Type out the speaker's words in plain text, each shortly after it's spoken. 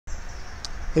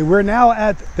Hey, we're now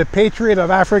at the Patriot of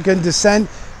African Descent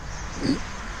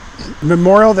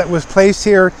memorial that was placed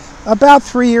here about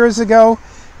 3 years ago.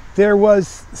 There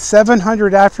was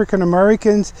 700 African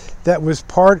Americans that was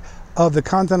part of the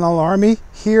Continental Army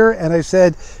here, and I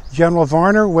said General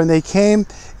Varner, when they came,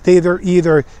 they were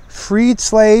either freed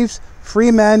slaves,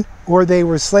 free men, or they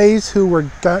were slaves who were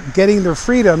getting their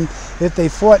freedom if they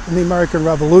fought in the American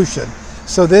Revolution.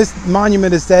 So this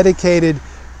monument is dedicated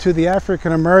to the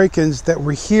African Americans that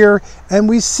were here, and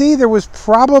we see there was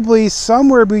probably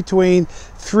somewhere between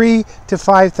 3,000 to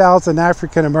 5,000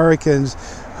 African Americans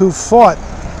who fought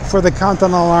for the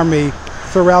Continental Army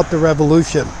throughout the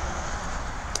Revolution.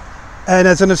 And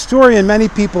as an historian, many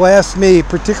people ask me,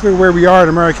 particularly where we are in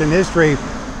American history,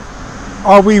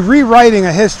 are we rewriting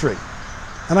a history?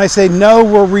 And I say, no,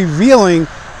 we're revealing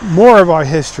more of our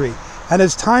history. And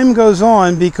as time goes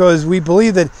on, because we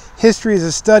believe that history is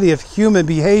a study of human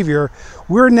behavior,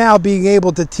 we're now being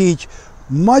able to teach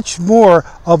much more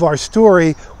of our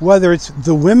story, whether it's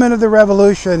the women of the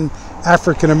Revolution,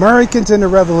 African Americans in the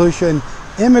Revolution,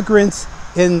 immigrants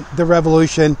in the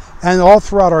Revolution, and all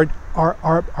throughout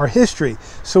our history.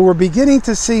 So we're beginning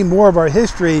to see more of our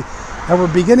history, and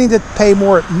we're beginning to pay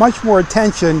much more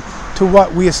attention to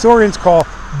what we historians call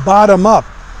bottom up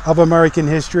of American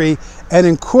history, and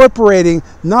incorporating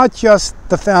not just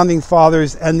the founding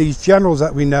fathers and these generals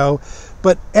that we know,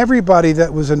 but everybody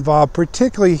that was involved,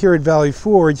 particularly here at Valley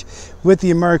Forge with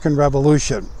the American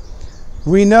Revolution.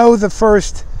 We know the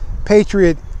first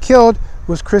Patriot killed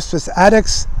was Crispus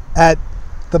Attucks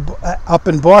up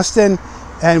in Boston,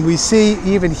 and we see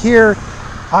even here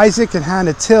Isaac and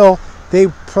Hannah Till, they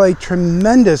play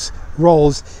tremendous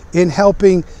roles in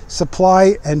helping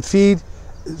supply and feed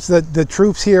the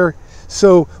troops here.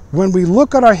 So when we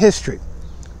look at our history,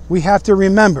 we have to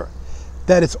remember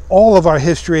that it's all of our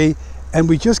history, and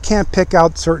we just can't pick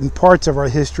out certain parts of our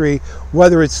history,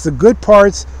 whether it's the good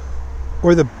parts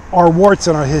or our warts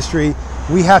in our history.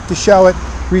 We have to show it,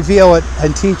 reveal it,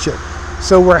 and teach it.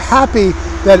 So we're happy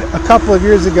that a couple of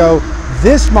years ago,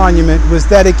 this monument was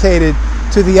dedicated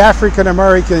to the African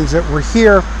Americans that were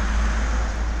here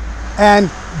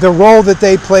and the role that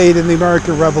they played in the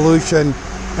American Revolution,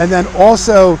 and then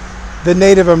also the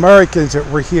Native Americans that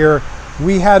were here.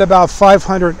 We had about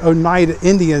 500 Oneida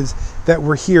Indians that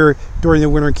were here during the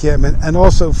winter encampment and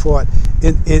also fought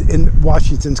in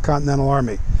Washington's Continental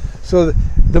Army. So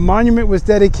the monument was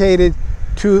dedicated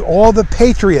to all the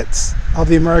patriots of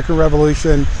the American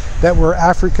Revolution that were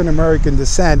African American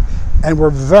descent, and we're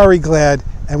very glad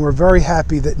and we're very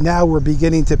happy that now we're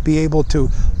beginning to be able to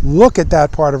look at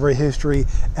that part of our history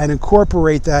and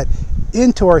incorporate that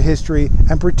into our history,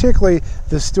 and particularly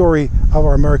the story of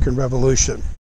our American Revolution.